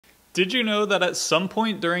Did you know that at some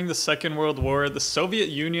point during the Second World War, the Soviet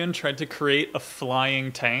Union tried to create a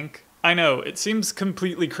flying tank? I know, it seems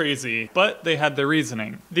completely crazy, but they had their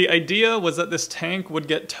reasoning. The idea was that this tank would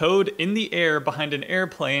get towed in the air behind an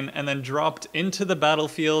airplane and then dropped into the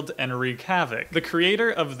battlefield and wreak havoc. The creator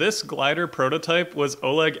of this glider prototype was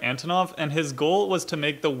Oleg Antonov, and his goal was to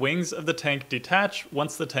make the wings of the tank detach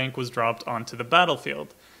once the tank was dropped onto the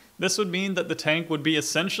battlefield. This would mean that the tank would be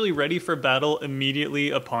essentially ready for battle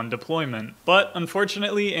immediately upon deployment. But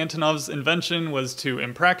unfortunately, Antonov's invention was too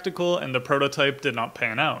impractical and the prototype did not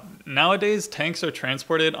pan out. Nowadays, tanks are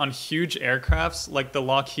transported on huge aircrafts like the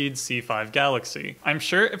Lockheed C-5 Galaxy. I'm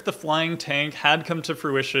sure if the flying tank had come to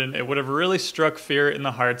fruition, it would have really struck fear in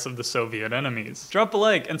the hearts of the Soviet enemies. Drop a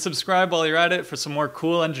like and subscribe while you're at it for some more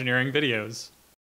cool engineering videos.